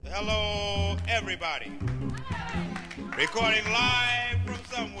Hello, everybody. Recording live from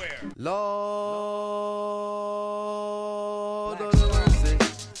somewhere. Lord of mercy.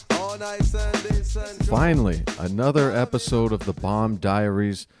 All night Sunday, Sunday. Finally, another episode of the Bomb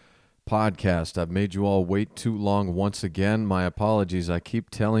Diaries podcast. I've made you all wait too long once again. My apologies. I keep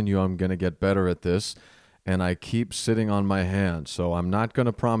telling you I'm going to get better at this, and I keep sitting on my hands. So I'm not going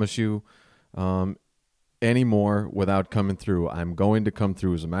to promise you anymore without coming through. I'm going to come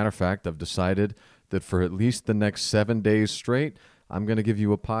through. As a matter of fact, I've decided that for at least the next 7 days straight, I'm going to give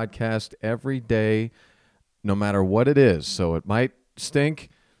you a podcast every day, no matter what it is. So it might stink.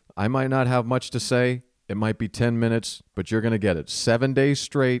 I might not have much to say. It might be 10 minutes, but you're going to get it. 7 days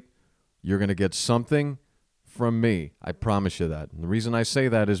straight, you're going to get something from me. I promise you that. And the reason I say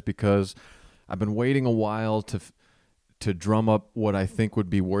that is because I've been waiting a while to drum up what I think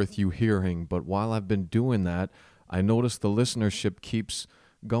would be worth you hearing. But while I've been doing that, I notice the listenership keeps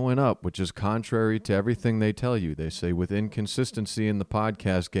going up, which is contrary to everything they tell you. They say with inconsistency in the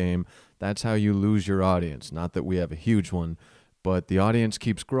podcast game, that's how you lose your audience. Not that we have a huge one, but the audience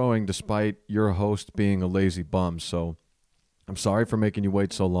keeps growing despite your host being a lazy bum. So I'm sorry for making you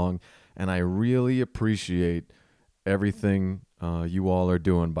wait so long, and I really appreciate everything you all are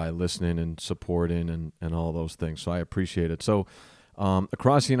doing by listening and supporting and all those things. So I appreciate it. So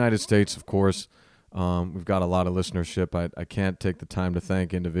across the United States, of course, we've got a lot of listenership. I can't take the time to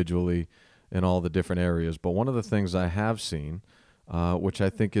thank individually in all the different areas. But one of the things I have seen, which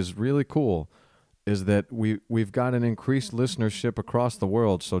I think is really cool, is that we've got an increased listenership across the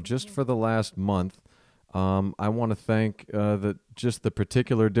world. So just for the last month, I want to thank the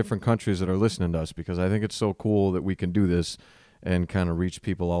particular different countries that are listening to us, because I think it's so cool that we can do this and kind of reach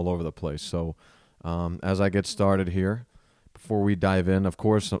people all over the place. So as I get started here, before we dive in, of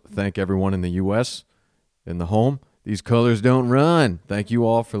course, thank everyone in the U.S., in the home. These colors don't run. Thank you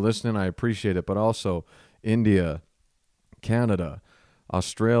all for listening. I appreciate it. But also India, Canada,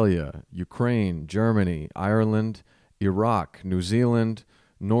 Australia, Ukraine, Germany, Ireland, Iraq, New Zealand,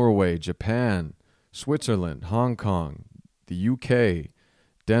 Norway, Japan, Switzerland, Hong Kong, the UK,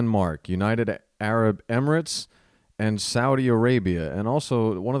 Denmark, United Arab Emirates, and Saudi Arabia. And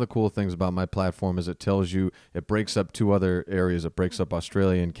also, one of the cool things about my platform is it tells you, it breaks up two other areas. It breaks up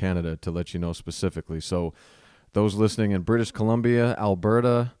Australia and Canada to let you know specifically. So those listening in British Columbia,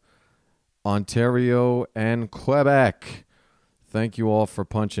 Alberta, Ontario, and Quebec, thank you all for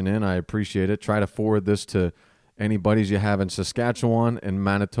punching in. I appreciate it. Try to forward this to any buddies you have in Saskatchewan and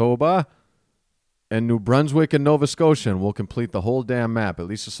Manitoba and New Brunswick and Nova Scotia, and we'll complete the whole damn map, at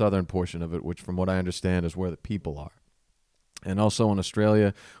least the southern portion of it, which from what I understand is where the people are. And also in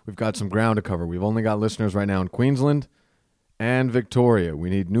Australia, we've got some ground to cover. We've only got listeners right now in Queensland and Victoria. We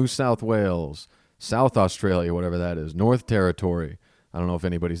need New South Wales, South Australia, whatever that is, North Territory. I don't know if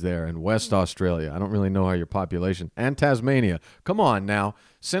anybody's there. And West Australia. I don't really know how your population. And Tasmania. Come on now.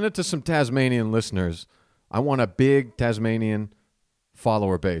 Send it to some Tasmanian listeners. I want a big Tasmanian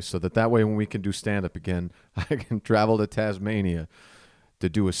follower base, so that way when we can do stand-up again, I can travel to Tasmania to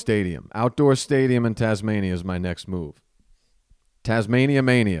do a stadium. Outdoor stadium in Tasmania is my next move. Tasmania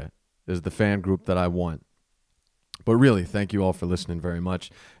Mania is the fan group that I want. But really, thank you all for listening very much,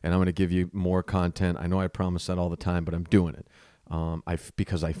 and I'm going to give you more content. I know I promise that all the time, but I'm doing it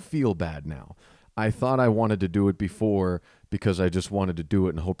because I feel bad now. I thought I wanted to do it before because I just wanted to do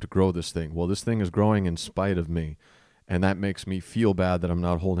it and hope to grow this thing. Well, this thing is growing in spite of me. And that makes me feel bad that I'm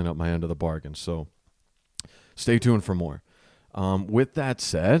not holding up my end of the bargain. So stay tuned for more. With that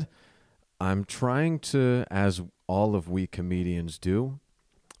said, I'm trying to, as all of we comedians do,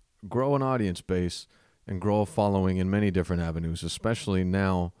 grow an audience base and grow a following in many different avenues, especially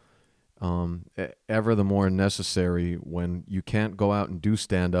now, ever the more necessary when you can't go out and do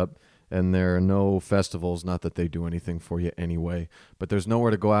stand-up and there are no festivals, not that they do anything for you anyway, but there's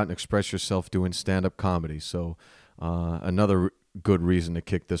nowhere to go out and express yourself doing stand-up comedy. So another good reason to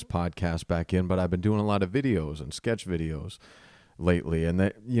kick this podcast back in, but I've been doing a lot of videos and sketch videos lately, and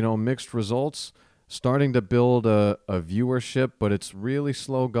that, mixed results, starting to build a viewership, but it's really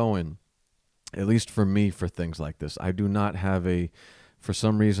slow going, at least for me, for things like this. I do not have for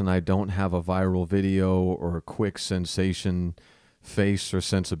some reason, I don't have a viral video or a quick sensation face or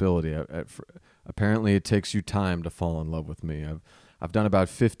sensibility. Apparently, it takes you time to fall in love with me. I've done about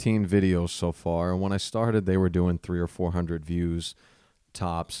 15 videos so far, and when I started, they were doing 300 or 400 views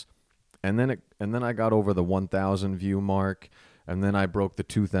tops, and then I got over the 1,000 view mark, and then I broke the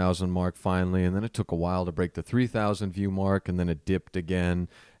 2,000 mark finally, and then it took a while to break the 3,000 view mark, and then it dipped again,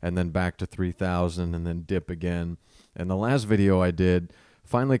 and then back to 3,000, and then dip again. And the last video I did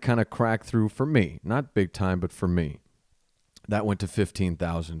finally kind of cracked through for me, not big time, but for me. That went to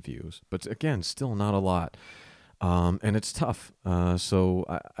 15,000 views. But again, still not a lot. And it's tough. So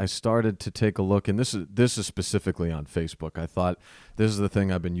I started to take a look, and this is specifically on Facebook. I thought this is the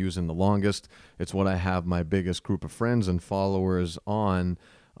thing I've been using the longest. It's what I have my biggest group of friends and followers on,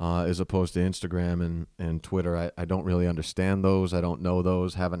 as opposed to Instagram and Twitter. I don't really understand those. I don't know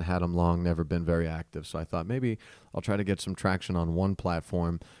those. Haven't had them long. Never been very active. So I thought maybe I'll try to get some traction on one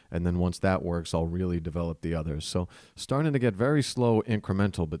platform, and then once that works, I'll really develop the others. So starting to get very slow,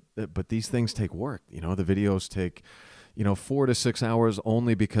 incremental, but these things take work. The videos take 4 to 6 hours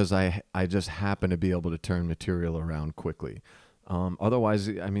only because I just happen to be able to turn material around quickly. Otherwise,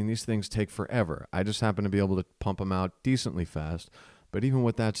 these things take forever. I just happen to be able to pump them out decently fast. But even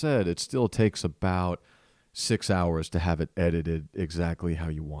with that said, it still takes about 6 hours to have it edited exactly how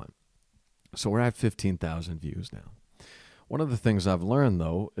you want. So we're at 15,000 views now. One of the things I've learned,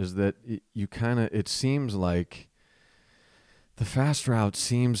 though, is that it seems like the fast route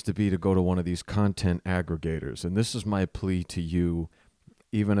seems to be to go to one of these content aggregators. And this is my plea to you,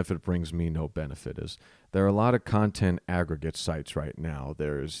 even if it brings me no benefit, is there are a lot of content aggregate sites right now.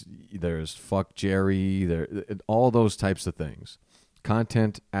 There's Fuck Jerry, all those types of things.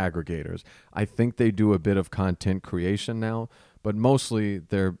 Content aggregators. I think they do a bit of content creation now, but mostly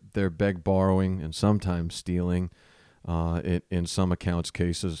they're beg borrowing and sometimes stealing, in some accounts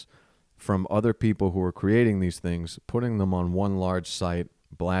cases, from other people who are creating these things, putting them on one large site,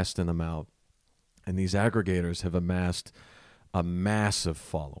 blasting them out. And these aggregators have amassed a massive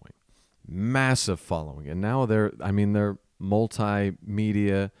following. And now they're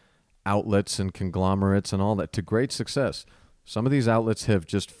multimedia outlets and conglomerates and all that to great success. Some of these outlets have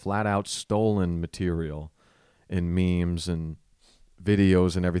just flat out stolen material and memes and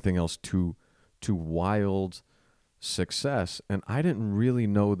videos and everything else to wild success. And I didn't really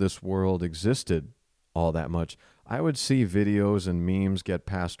know this world existed all that much. I would see videos and memes get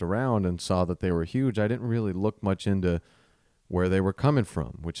passed around and saw that they were huge. I didn't really look much into where they were coming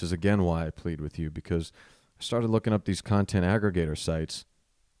from, which is again why I plead with you, because I started looking up these content aggregator sites.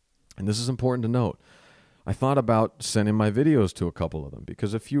 And this is important to note. I thought about sending my videos to a couple of them,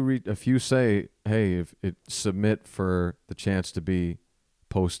 because if you say, hey, submit for the chance to be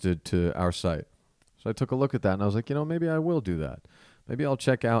posted to our site. So I took a look at that and I was like, maybe I will do that. Maybe I'll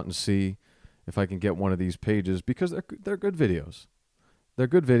check out and see if I can get one of these pages, because they're good videos. They're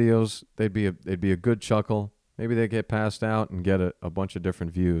good videos. They'd be a good chuckle. Maybe they get passed out and get a bunch of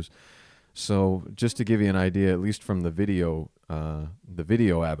different views. So just to give you an idea, at least from the video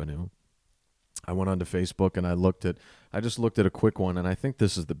avenue, I went onto Facebook and I just looked at a quick one, and I think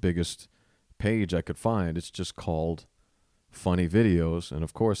this is the biggest page I could find. It's just called Funny Videos. And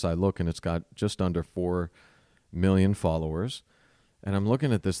of course I look and it's got just under 4 million followers. And I'm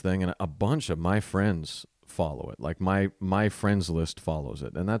looking at this thing and a bunch of my friends follow it. Like my friends list follows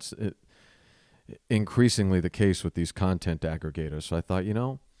it. And that's increasingly the case with these content aggregators. So I thought,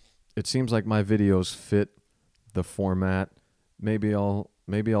 it seems like my videos fit the format. Maybe I'll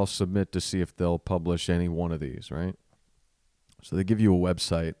submit to see if they'll publish any one of these, right? So they give you a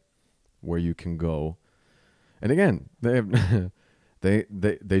website where you can go. And again, they have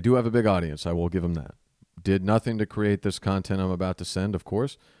they do have a big audience. I will give them that. Did nothing to create this content I'm about to send, of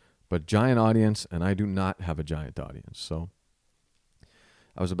course, but giant audience, and I do not have a giant audience. So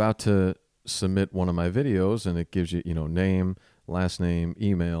I was about to submit one of my videos, and it gives you, name, last name,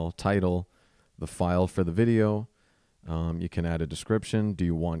 email, title, the file for the video. You can add a description. Do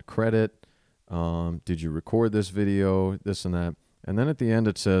you want credit? Did you record this video? This and that. And then at the end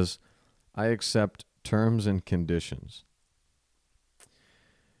it says, I accept terms and conditions.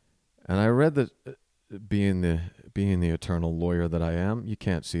 And I read that, being the eternal lawyer that I am, you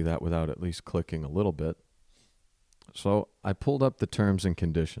can't see that without at least clicking a little bit. So I pulled up the terms and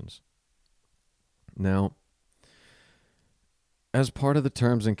conditions. Now, as part of the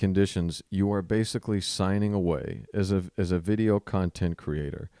terms and conditions, you are basically signing away as a video content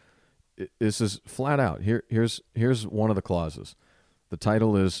creator. This is flat out. Here's one of the clauses. The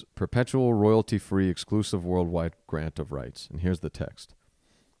title is Perpetual Royalty-Free Exclusive Worldwide Grant of Rights. And here's the text.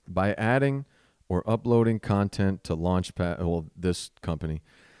 By adding or uploading content to Launchpad, this company,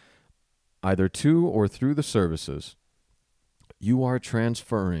 either to or through the services, you are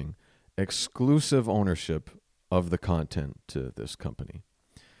transferring exclusive ownership of the content to this company.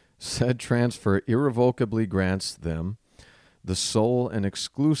 Said transfer irrevocably grants them the sole and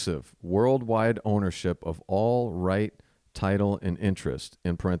exclusive worldwide ownership of all right, title, and interest,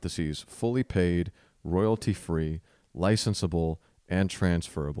 in parentheses, fully paid, royalty-free, licensable, and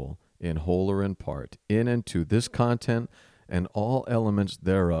transferable, in whole or in part, in and to this content and all elements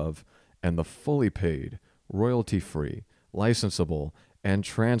thereof, and the fully paid, royalty-free, licensable, and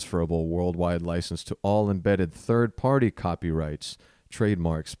transferable worldwide license to all embedded third-party copyrights,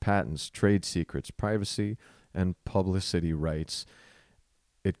 trademarks, patents, trade secrets, privacy, and publicity rights.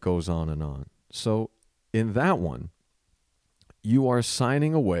 It goes on and on. So in that one, you are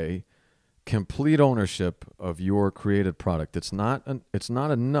signing away complete ownership of your created product. It's not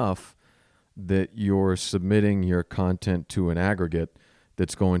enough that you're submitting your content to an aggregate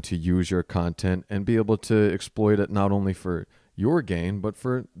that's going to use your content and be able to exploit it not only for your gain, but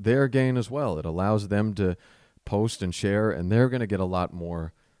for their gain as well. It allows them to post and share, and they're going to get a lot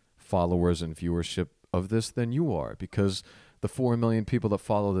more followers and viewership of this than you are, because the 4 million people that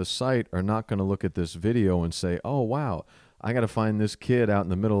follow this site are not going to look at this video and say, oh, wow, I got to find this kid out in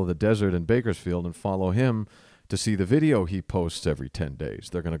the middle of the desert in Bakersfield and follow him to see the video he posts every 10 days.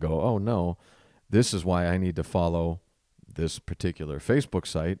 They're going to go, oh, no, this is why I need to follow this particular Facebook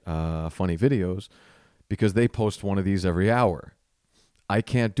site, Funny Videos, because they post one of these every hour. I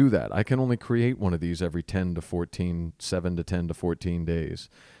can't do that. I can only create one of these every 7 to 10 to 14 days,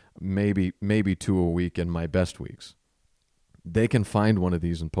 maybe 2 a week in my best weeks. They can find one of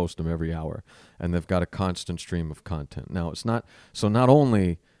these and post them every hour, and they've got a constant stream of content. Now, it's not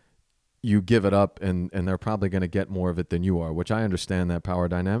only you give it up and they're probably going to get more of it than you are, which I understand that power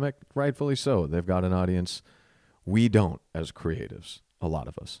dynamic, rightfully so. They've got an audience. We don't as creatives, a lot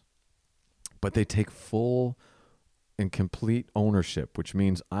of us. But they take full and complete ownership, which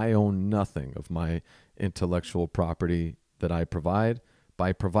means I own nothing of my intellectual property that I provide.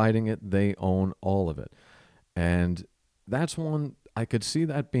 By providing it, they own all of it. And that's one, I could see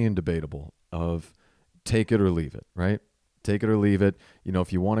that being debatable, of take it or leave it, right? Take it or leave it. You know,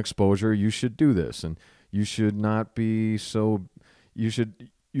 if you want exposure, you should do this. And you should not be so, you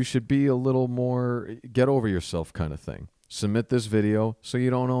should be a little more get over yourself kind of thing. Submit this video so you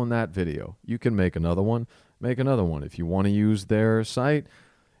don't own that video. You can make another one. Make another one. If you want to use their site,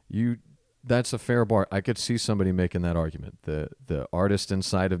 that's a fair bar. I could see somebody making that argument. The artist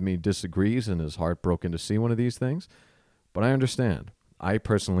inside of me disagrees and is heartbroken to see one of these things, but I understand. I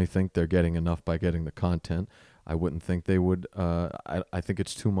personally think they're getting enough by getting the content. I wouldn't think they would. I think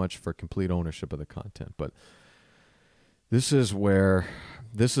it's too much for complete ownership of the content. But this is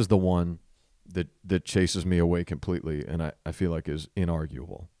the one that chases me away completely, and I feel like is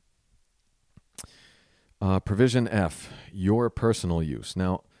inarguable. Provision F, your personal use.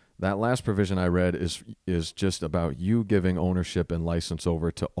 Now, that last provision I read is just about you giving ownership and license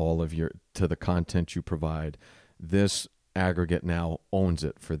over to to the content you provide. This aggregate now owns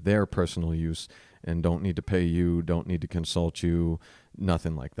it for their personal use and don't need to pay you, don't need to consult you,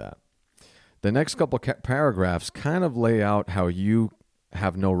 nothing like that. The next couple paragraphs kind of lay out how you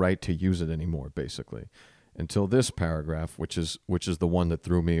have no right to use it anymore, basically, until this paragraph, which is the one that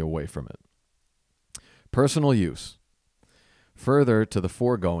threw me away from it. Personal use. Further to the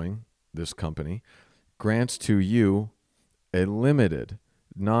foregoing, this company grants to you a limited,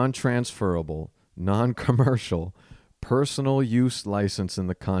 non-transferable, non-commercial, personal use license in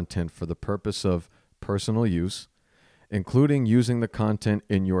the content for the purpose of personal use, including using the content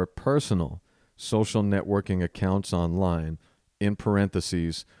in your personal social networking accounts online, in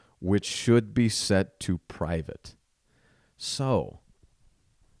parentheses, which should be set to private. So,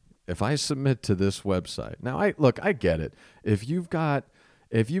 if I submit to this website, now I get it. If you've got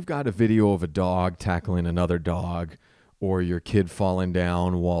a video of a dog tackling another dog, or your kid falling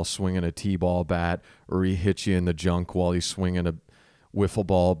down while swinging a t-ball bat, or he hits you in the junk while he's swinging a wiffle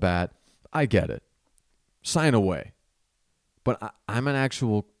ball bat, I get it. Sign away. But I'm an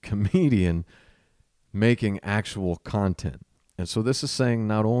actual comedian making actual content. And so this is saying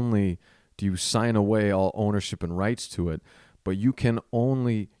not only do you sign away all ownership and rights to it, but you can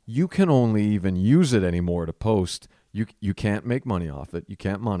only even use it anymore to post. You can't make money off it. You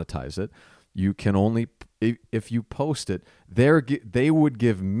can't monetize it. You can only, if you post it, they would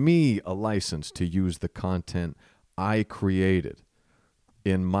give me a license to use the content I created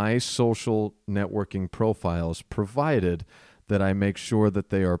in my social networking profiles, provided that I make sure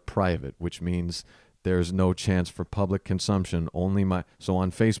that they are private, which means there's no chance for public consumption. So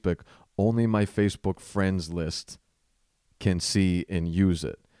on Facebook, only my Facebook friends list can see and use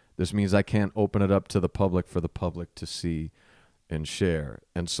it. This means I can't open it up to the public for the public to see and share.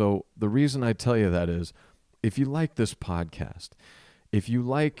 And so the reason I tell you that is, if you like this podcast, if you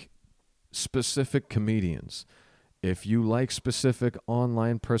like specific comedians, if you like specific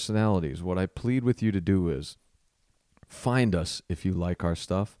online personalities, what I plead with you to do is find us if you like our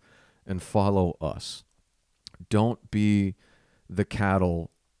stuff and follow us. Don't be the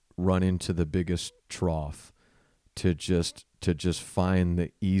cattle run into the biggest trough to just find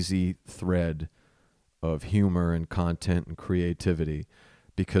the easy thread of humor and content and creativity,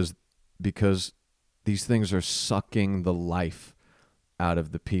 because these things are sucking the life out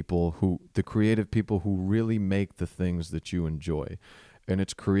of the creative people who really make the things that you enjoy. And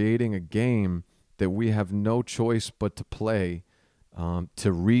it's creating a game that we have no choice but to play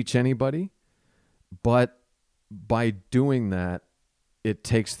to reach anybody. But by doing that, it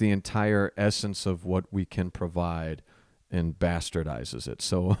takes the entire essence of what we can provide and bastardizes it.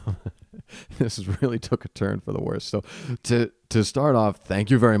 So this really took a turn for the worse. So to start off,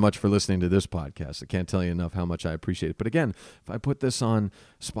 thank you very much for listening to this podcast. I can't tell you enough how much I appreciate it. But again, if I put this on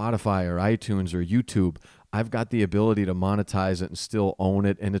Spotify or iTunes or YouTube, I've got the ability to monetize it and still own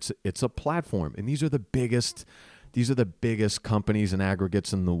it. And it's a platform. And these are the biggest companies and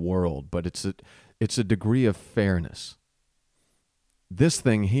aggregates in the world. But it's a degree of fairness. This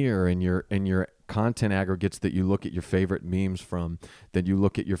thing here in your content aggregates that you look at your favorite memes from, that you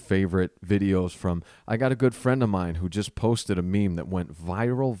look at your favorite videos from. I got a good friend of mine who just posted a meme that went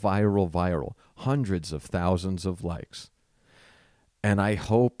viral, hundreds of thousands of likes. And I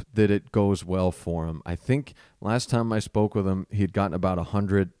hope that it goes well for him. I think last time I spoke with him, he'd gotten about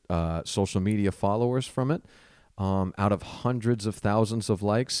 100 social media followers from it, out of hundreds of thousands of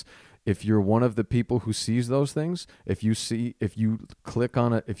likes. If you're one of the people who sees those things, if you see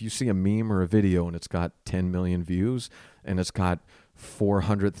a meme or a video and it's got 10 million views and it's got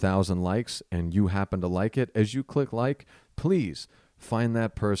 400,000 likes and you happen to like it, as you click like, please find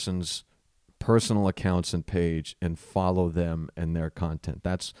that person's personal accounts and page and follow them and their content.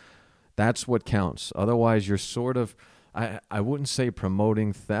 That's what counts. Otherwise, you're sort of, I wouldn't say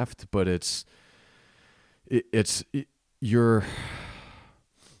promoting theft, but it's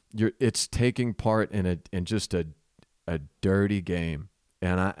taking part in just a dirty game,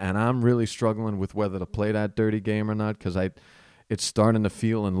 and I'm really struggling with whether to play that dirty game or not, because it's starting to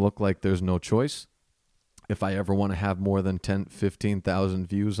feel and look like there's no choice if I ever want to have more than 10, 15,000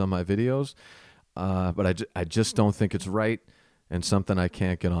 views on my videos. But I just don't think it's right and something I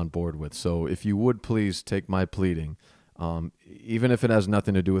can't get on board with. So if you would please take my pleading, even if it has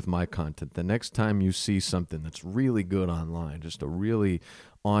nothing to do with my content, the next time you see something that's really good online, just a really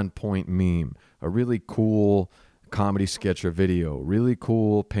on-point meme, a really cool comedy sketch or video, really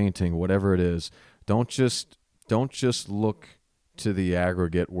cool painting, whatever it is, don't just look to the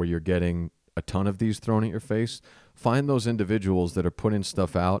aggregate where you're getting a ton of these thrown at your face. Find those individuals that are putting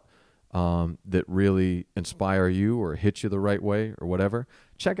stuff out that really inspire you or hit you the right way or whatever.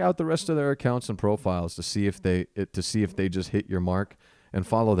 Check out the rest of their accounts and profiles to see if they just hit your mark, and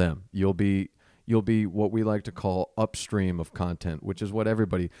follow them. You'll be what we like to call upstream of content, which is what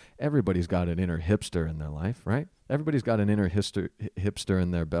everybody's got an inner hipster in their life, right? Everybody's got an inner hipster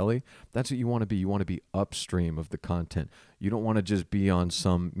in their belly. That's what you want to be. You want to be upstream of the content. You don't want to just be on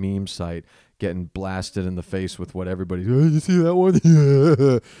some meme site getting blasted in the face with what everybody's, oh, you see that one?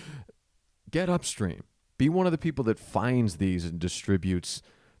 Yeah. Get upstream. Be one of the people that finds these and distributes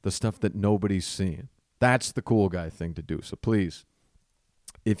the stuff that nobody's seeing. That's the cool guy thing to do. So please,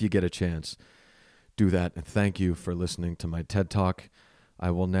 if you get a chance, do that. And thank you for listening to my TED Talk.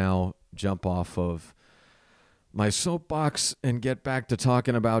 I will now jump off of my soapbox and get back to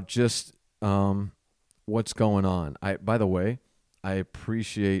talking about just what's going on. By the way, I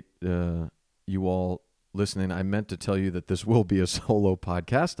appreciate you all listening. I meant to tell you that this will be a solo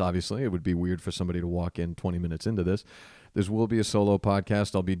podcast. Obviously, it would be weird for somebody to walk in 20 minutes into this. This will be a solo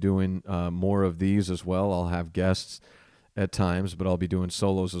podcast. I'll be doing more of these as well. I'll have guests at times, but I'll be doing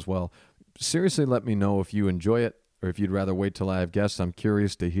solos as well. Seriously, let me know if you enjoy it or if you'd rather wait till I have guests. I'm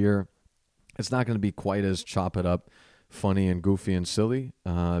curious to hear. It's not going to be quite as chop it up, funny and goofy and silly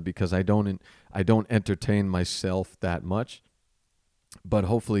because I don't entertain myself that much. But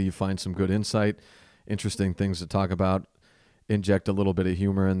hopefully you find some good insight, interesting things to talk about, inject a little bit of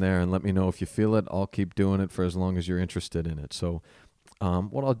humor in there, and let me know if you feel it. I'll keep doing it for as long as you're interested in it. So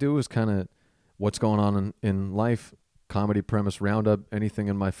what I'll do is kind of what's going on in life, comedy premise roundup, anything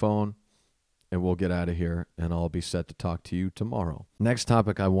in my phone, and we'll get out of here, and I'll be set to talk to you tomorrow. Next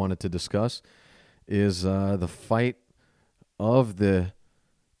topic I wanted to discuss is the fight of the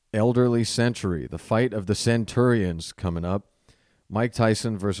elderly century, the fight of the centurions coming up. Mike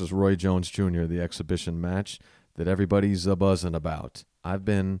Tyson versus Roy Jones Jr., the exhibition match that everybody's buzzing about. I've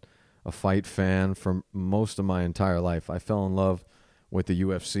been a fight fan for most of my entire life. I fell in love with the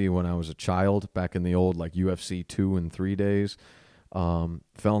UFC when I was a child, back in the old like UFC 2 and 3 days.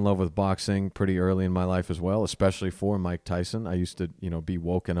 Fell in love with boxing pretty early in my life as well, especially for Mike Tyson. I used to, be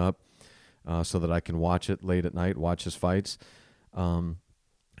woken up so that I can watch it late at night, watch his fights,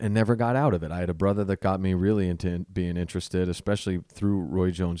 and never got out of it. I had a brother that got me really into being interested, especially through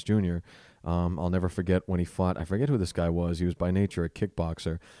Roy Jones Jr. I'll never forget when he fought. I forget who this guy was. He was by nature a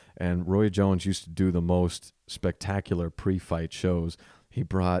kickboxer, and Roy Jones used to do the most spectacular pre-fight shows. He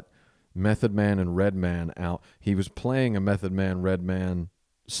brought Method Man and Redman out. He was playing a Method Man, Redman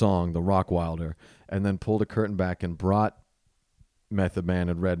song, The Rockwilder, and then pulled a curtain back and brought Method Man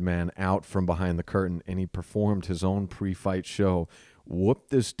and Redman out from behind the curtain, and he performed his own pre-fight show,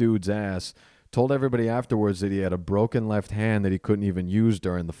 whooped this dude's ass, told everybody afterwards that he had a broken left hand that he couldn't even use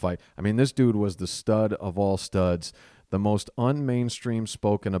during the fight. I mean, this dude was the stud of all studs, the most unmainstream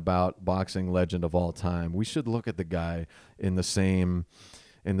spoken about boxing legend of all time. We should look at the guy in the same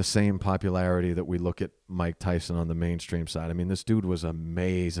popularity that we look at Mike Tyson on the mainstream side. I mean, this dude was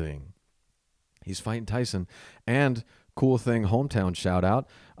amazing. He's fighting Tyson. And cool thing, hometown shout out.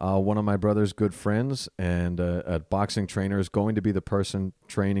 One of my brother's good friends and a boxing trainer is going to be the person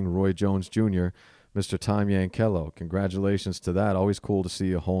training Roy Jones Jr., Mr. Tom Yankello. Congratulations to that. Always cool to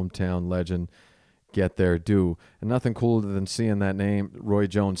see a hometown legend get their due. And nothing cooler than seeing that name, Roy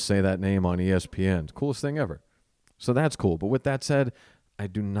Jones, say that name on ESPN. Coolest thing ever. So that's cool. But with that said, I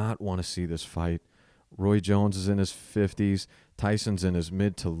do not want to see this fight. Roy Jones is in his 50s. Tyson's in his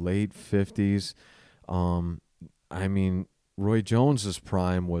mid to late 50s. I mean, Roy Jones's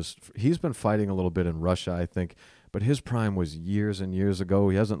prime was, he's been fighting a little bit in Russia, I think, but his prime was years and years ago.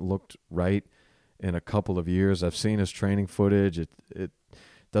 He hasn't looked right in a couple of years. I've seen his training footage. It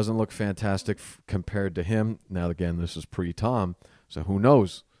doesn't look fantastic compared to him. Now, again, this is pre-Tom, so who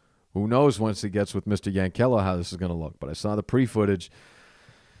knows? Who knows once he gets with Mr. Yankello how this is going to look. But I saw the pre-footage.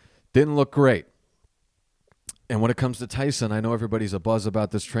 Didn't look great. And when it comes to Tyson, I know everybody's abuzz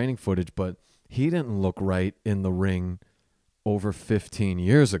about this training footage, but he didn't look right in the ring over 15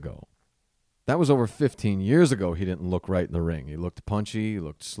 years ago. That was over 15 years ago he didn't look right in the ring. He looked punchy, he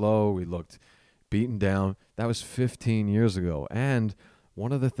looked slow, he looked beaten down. That was 15 years ago. And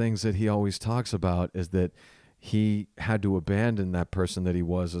one of the things that he always talks about is that he had to abandon that person that he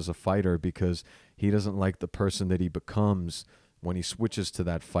was as a fighter because he doesn't like the person that he becomes when he switches to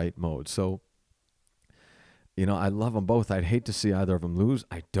that fight mode. So, you know, I love them both. I'd hate to see either of them lose.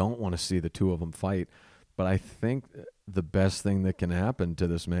 I don't want to see the two of them fight. But I think the best thing that can happen to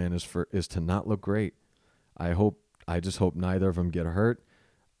this man is to not look great. I just hope neither of them get hurt.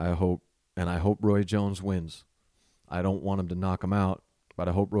 I hope Roy Jones wins. I don't want him to knock him out, but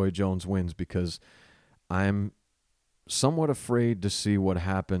I hope Roy Jones wins because I'm somewhat afraid to see what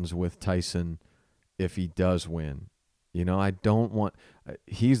happens with Tyson if he does win. You know, I don't want –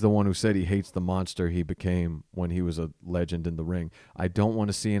 he's the one who said he hates the monster he became when he was a legend in the ring. I don't want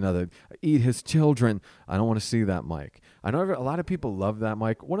to see another – eat his children. I don't want to see that Mike. I know a lot of people love that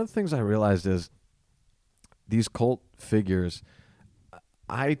Mike. One of the things I realized is these cult figures –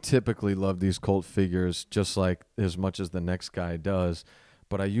 I typically love these cult figures just like as much as the next guy does,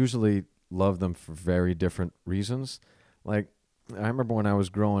 but I usually love them for very different reasons. Like, I remember when I was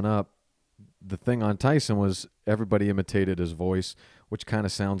growing up, the thing on Tyson was everybody imitated his voice, which kind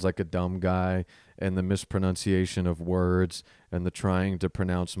of sounds like a dumb guy, and the mispronunciation of words and the trying to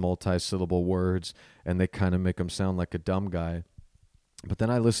pronounce multi-syllable words, and they kind of make him sound like a dumb guy. But then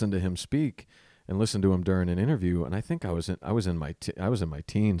I listened to him speak and listened to him during an interview, and I think I was in my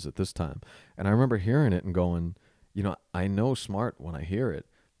teens at this time, and I remember hearing it and going, you know, I know smart when I hear it.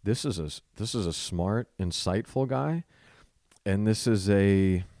 This is a smart, insightful guy, and this is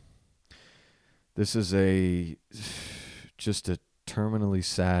just a terminally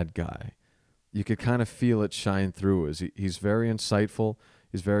sad guy. You could kind of feel it shine through. He's very insightful.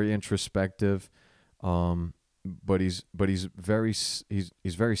 He's very introspective, but he's very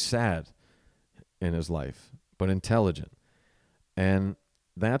sad in his life, but intelligent. And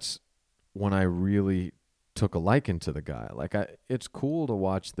that's when I really took a liking to the guy. Like, it's cool to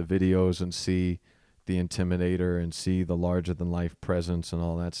watch the videos and see the intimidator and see the larger than life presence and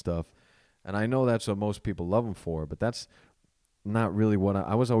all that stuff. And I know that's what most people love him for, but that's not really what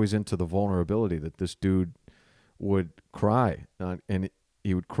I was always into the vulnerability that this dude would cry and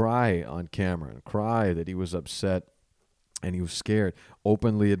he would cry on camera and cry that he was upset and he was scared,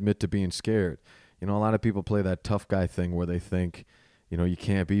 openly admit to being scared. You know, a lot of people play that tough guy thing where they think, you know, you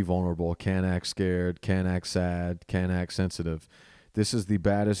can't be vulnerable, can't act scared, can't act sad, can't act sensitive. This is the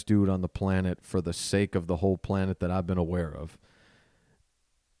baddest dude on the planet for the sake of the whole planet that I've been aware of.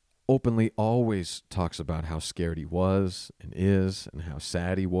 Openly always talks about how scared he was and is and how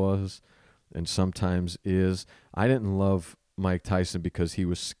sad he was and sometimes is. I didn't love Mike Tyson because he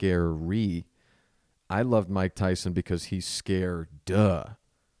was scary. I loved Mike Tyson because he's scared,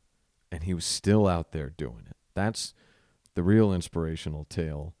 and he was still out there doing it. That's the real inspirational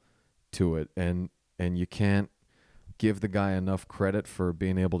tale to it. And you can't give the guy enough credit for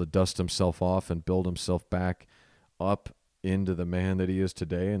being able to dust himself off and build himself back up into the man that he is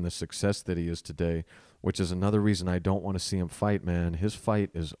today and the success that he is today, which is another reason I don't want to see him fight, man. His fight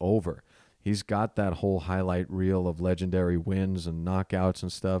is over. He's got that whole highlight reel of legendary wins and knockouts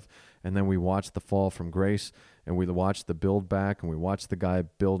and stuff, and then we watch the fall from grace, and we watch the build back, and we watch the guy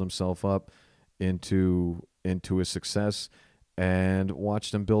build himself up into his success, and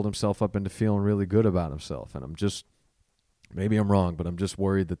watched him build himself up into feeling really good about himself. And I'm just, maybe I'm wrong, but I'm just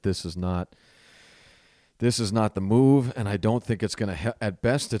worried that this is not the move, and I don't think it's going to, at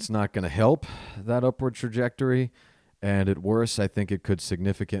best, it's not going to help that upward trajectory, and at worst, I think it could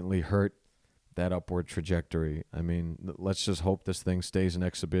significantly hurt that upward trajectory. I mean, let's just hope this thing stays an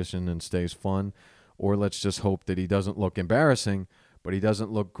exhibition and stays fun, or let's just hope that he doesn't look embarrassing, but he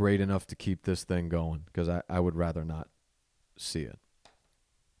doesn't look great enough to keep this thing going, because I would rather not see it.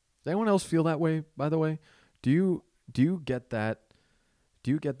 Does anyone else feel that way, by the way? Do you get that? Do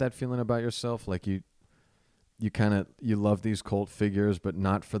you get that feeling about yourself? Like you love these cult figures, but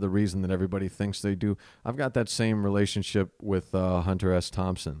not for the reason that everybody thinks they do. I've got that same relationship with Hunter S.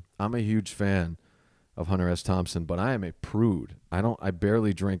 Thompson. I'm a huge fan of Hunter S. Thompson, but I am a prude. I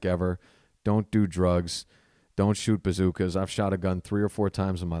barely drink ever, don't do drugs, don't shoot bazookas. I've shot a gun 3 or 4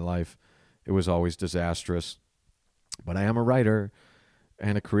 times in my life. It was always disastrous. But I am a writer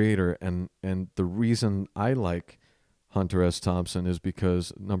and a creator, and the reason I like Hunter S. Thompson is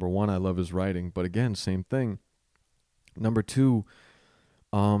because, number one, I love his writing, but again, same thing. Number two,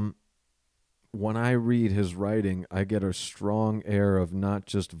 when I read his writing, I get a strong air of not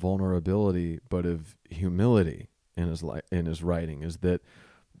just vulnerability, but of humility in his writing. Is that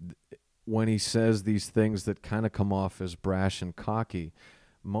when he says these things that kind of come off as brash and cocky,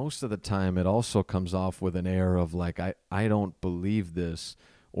 most of the time it also comes off with an air of like, I don't believe this,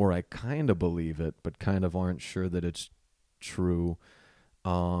 or I kind of believe it, but kind of aren't sure that it's true.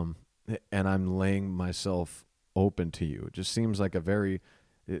 And I'm laying myself open to you. It just seems like that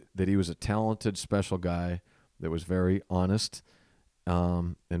he was a talented, special guy that was very honest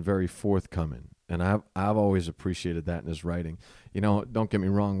and very forthcoming. And I've always appreciated that in his writing. You know, don't get me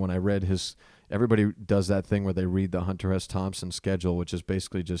wrong, when I read everybody does that thing where they read the Hunter S. Thompson schedule, which is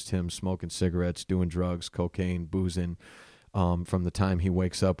basically just him smoking cigarettes, doing drugs, cocaine, boozing, from the time he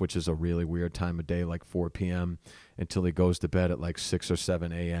wakes up, which is a really weird time of day, like 4 p.m., until he goes to bed at like 6 or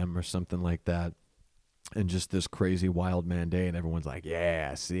 7 a.m. or something like that. And just this crazy wild man day, and everyone's like,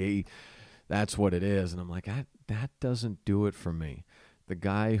 yeah, see, that's what it is. And I'm like, that doesn't do it for me. The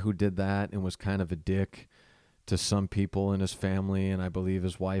guy who did that and was kind of a dick to some people in his family, and I believe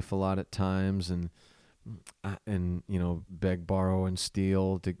his wife a lot at times, and you know, beg, borrow, and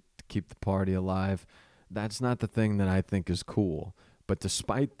steal to keep the party alive. That's not the thing that I think is cool. But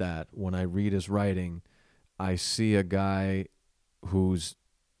despite that, when I read his writing, I see a guy who's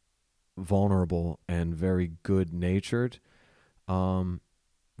vulnerable and very good-natured,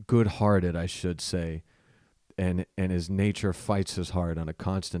 good-hearted, I should say, and his nature fights his heart on a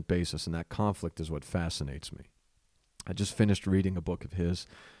constant basis, and that conflict is what fascinates me. I just finished reading a book of his.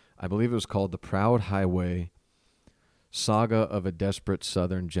 I believe it was called The Proud Highway Saga of a Desperate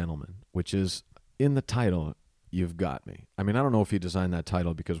Southern Gentleman, which is in the title. You've got me. I mean, I don't know if he designed that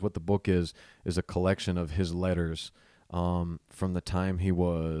title, because what the book is a collection of his letters from the time he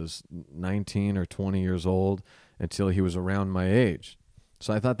was 19 or 20 years old until he was around my age.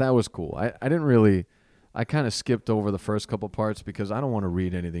 So I thought that was cool. I kind of skipped over the first couple parts because I don't want to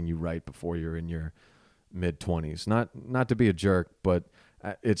read anything you write before you're in your mid-20s. Not to be a jerk, but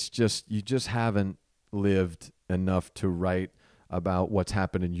it's just, you just haven't lived enough to write about what's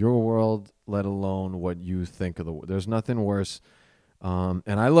happened in your world, let alone what you think of the world. There's nothing worse. And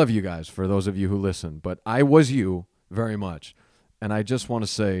I love you guys, for those of you who listen, but I was you very much. And I just want to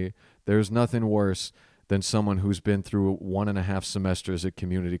say there's nothing worse than someone who's been through 1.5 semesters at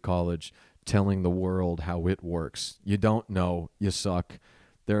community college telling the world how it works. You don't know. You suck.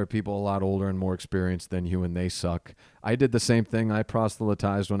 There are people a lot older and more experienced than you, and they suck. I did the same thing. I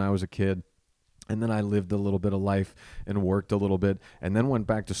proselytized when I was a kid, and then I lived a little bit of life and worked a little bit, and then went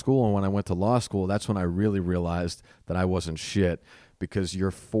back to school. And when I went to law school, that's when I really realized that I wasn't shit, because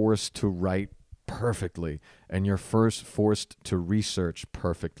you're forced to write perfectly, and you're forced to research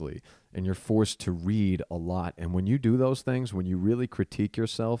perfectly, and you're forced to read a lot. And when you do those things, when you really critique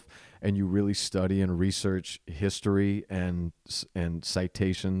yourself and you really study and research history and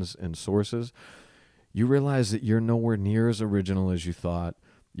citations and sources, you realize that you're nowhere near as original as you thought.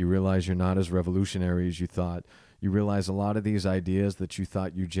 You realize you're not as revolutionary as you thought. You realize a lot of these ideas that you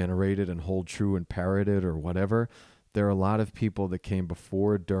thought you generated and hold true and parroted or whatever, there are a lot of people that came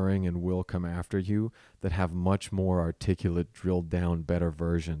before, during, and will come after you that have much more articulate, drilled down, better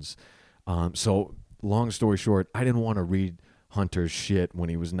versions. So long story short, I didn't want to read Hunter's shit when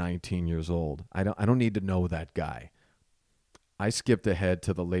he was 19 years old. I don't need to know that guy. I skipped ahead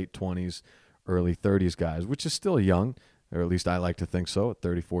to the late 20s, early 30s guys, which is still young, or at least I like to think so, at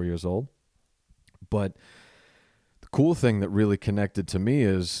 34 years old. But the cool thing that really connected to me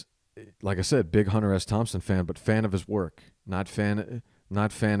is, like I said, big Hunter S. Thompson fan, but fan of his work, not fan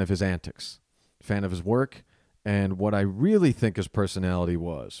of his antics, fan of his work, and what I really think his personality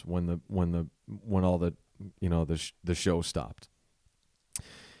was when all the the show stopped.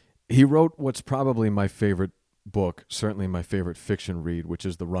 He wrote what's probably my favorite book, certainly my favorite fiction read, which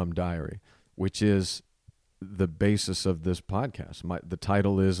is The Rum Diary, which is the basis of this podcast. The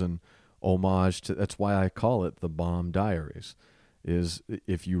title is an homage to, that's why I call it The Bomb Diaries, is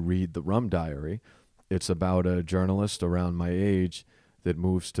if you read The Rum Diary, it's about a journalist around my age that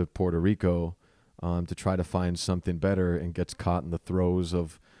moves to Puerto Rico to try to find something better and gets caught in the throes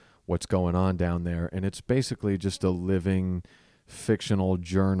of what's going on down there. And it's basically just a living fictional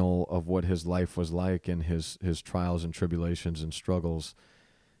journal of what his life was like and his trials and tribulations and struggles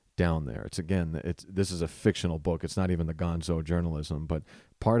down there. This is a fictional book. It's not even the gonzo journalism, but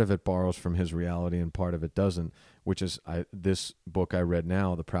part of it borrows from his reality and part of it doesn't, which is this book I read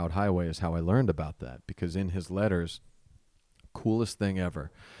now, The Proud Highway, is how I learned about that, because in his letters, coolest thing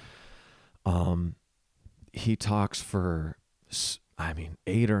ever, he talks for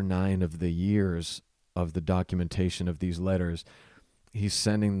 8 or 9 of the years of the documentation of these letters. He's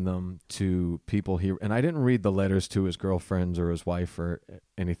sending them to people and I didn't read the letters to his girlfriends or his wife or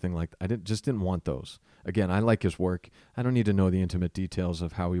anything like that. I didn't want those. Again, I like his work. I don't need to know the intimate details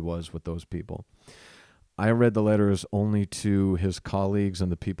of how he was with those people. I read the letters only to his colleagues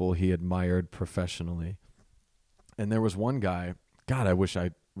and the people he admired professionally. And there was one guy, God, I wish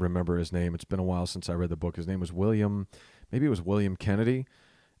I remember his name. It's been a while since I read the book. His name was William Kennedy.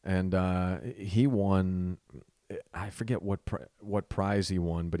 And he won, I forget what prize he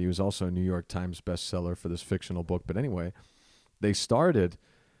won, but he was also a New York Times bestseller for this fictional book. But anyway,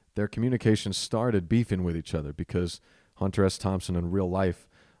 their communication started beefing with each other because Hunter S. Thompson in real life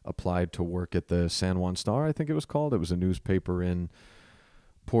applied to work at the San Juan Star, I think it was called. It was a newspaper in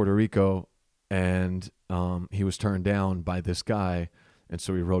Puerto Rico, and he was turned down by this guy. And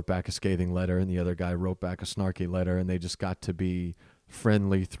so he wrote back a scathing letter, and the other guy wrote back a snarky letter, and they just got to be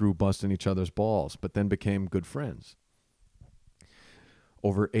friendly through busting each other's balls, but then became good friends.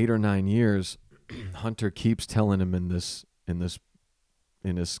 Over 8 or 9 years, Hunter keeps telling him in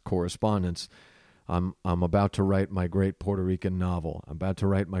his correspondence, I'm about to write my great Puerto Rican novel.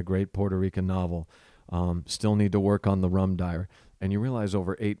 Still need to work on The Rum Diary. And you realize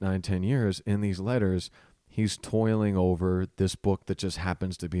over 8, 9, 10 years in these letters, he's toiling over this book that just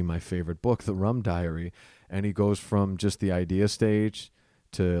happens to be my favorite book, The Rum Diary. And he goes from just the idea stage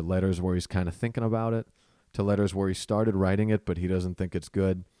to letters where he's kind of thinking about it, to letters where he started writing it, but he doesn't think it's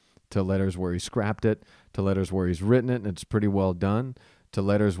good, to letters where he scrapped it, to letters where he's written it and it's pretty well done, to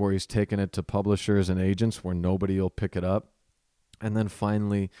letters where he's taken it to publishers and agents where nobody will pick it up. And then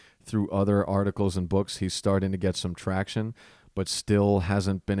finally, through other articles and books, he's starting to get some traction, but still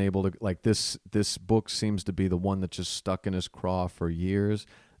hasn't been able to, like this book seems to be the one that just stuck in his craw for years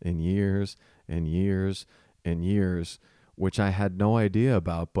and years and years and years, which I had no idea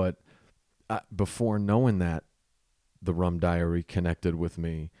about. But before knowing that, The Rum Diary connected with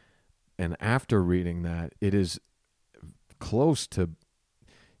me. And after reading that, it is close to,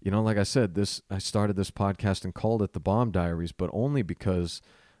 like I said, I started this podcast and called it The Bomb Diaries, but only because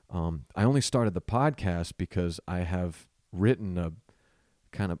I only started the podcast because I have written a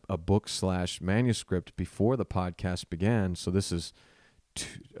kind of a book / manuscript before the podcast began. So this is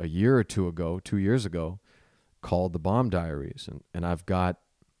a year or 2 years ago, called The Bomb Diaries. And I've got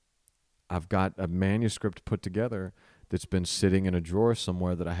a manuscript put together that's been sitting in a drawer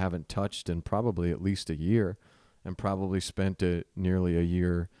somewhere that I haven't touched in probably at least a year, and probably spent nearly a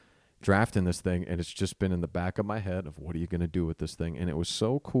year drafting this thing. And it's just been in the back of my head of what are you going to do with this thing? And it was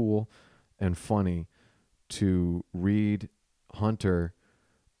so cool and funny to read Hunter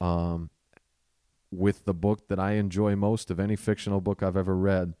with the book that I enjoy most of any fictional book I've ever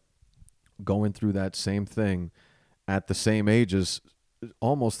read, going through that same thing at the same ages,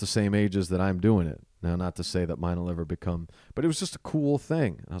 almost the same ages that I'm doing it. Now, not to say that mine will ever become, but it was just a cool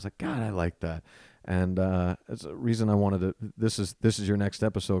thing. I was like, God, I like that. And it's a reason I wanted to, this is your next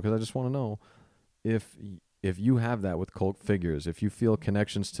episode, because I just want to know if you have that with cult figures, if you feel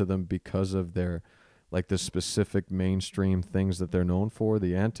connections to them because of their, like the specific mainstream things that they're known for,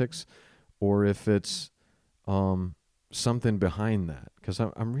 the antics, or if it's something behind that, because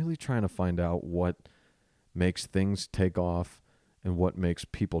I'm really trying to find out what makes things take off and what makes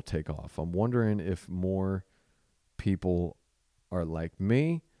people take off. I'm wondering if more people are like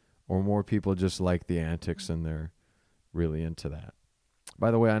me or more people just like the antics and they're really into that.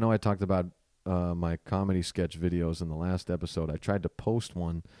 By the way, I know I talked about my comedy sketch videos in the last episode. I tried to post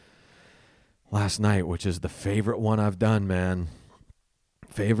one last night, which is the favorite one I've done, man.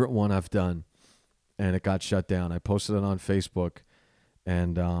 Favorite one I've done. And it got shut down. I posted it on Facebook.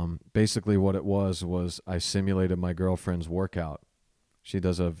 And basically what it was I simulated my girlfriend's workout. She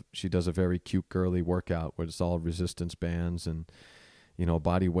does a very cute girly workout where it's all resistance bands and, you know,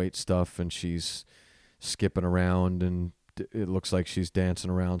 body weight stuff, and she's skipping around and it looks like she's dancing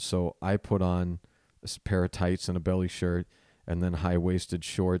around. So I put on a pair of tights and a belly shirt and then high-waisted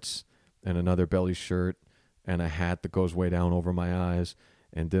shorts and another belly shirt and a hat that goes way down over my eyes,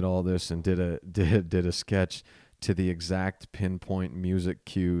 and did all this and did a sketch to the exact pinpoint music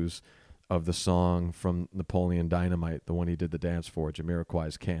cues of the song from Napoleon Dynamite, the one he did the dance for,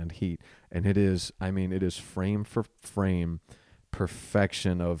 Jamiroquai's Canned Heat. And it is frame for frame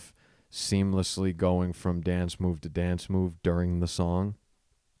perfection of seamlessly going from dance move to dance move during the song.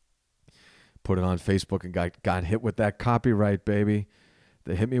 Put it on Facebook and got hit with that copyright, baby.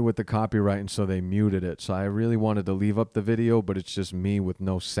 They hit me with the copyright, and so they muted it. So I really wanted to leave up the video, but it's just me with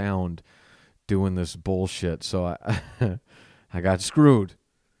no sound doing this bullshit. So I got screwed.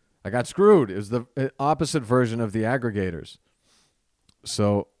 It was the opposite version of the aggregators.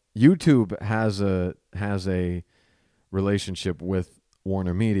 So YouTube has a relationship with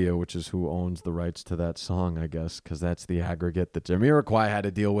Warner Media, which is who owns the rights to that song, I guess, because that's the aggregate that Jamiroquai had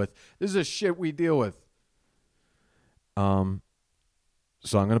to deal with. This is shit we deal with.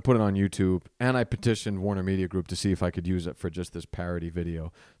 So I'm going to put it on YouTube, and I petitioned Warner Media Group to see if I could use it for just this parody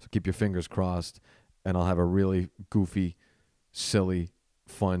video. So keep your fingers crossed, and I'll have a really goofy, silly,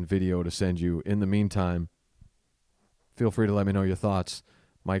 fun video to send you. In the meantime, feel free to let me know your thoughts.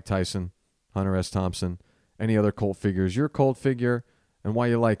 Mike Tyson, Hunter S. Thompson, any other cult figures, your cult figure, and why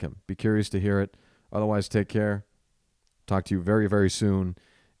you like him. Be curious to hear it. Otherwise, take care. Talk to you very, very soon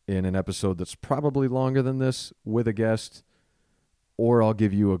in an episode that's probably longer than this with a guest, or I'll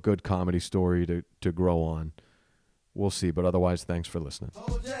give you a good comedy story to grow on. We'll see, but otherwise, thanks for listening.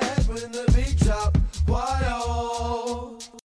 Hold your head when the beat drops.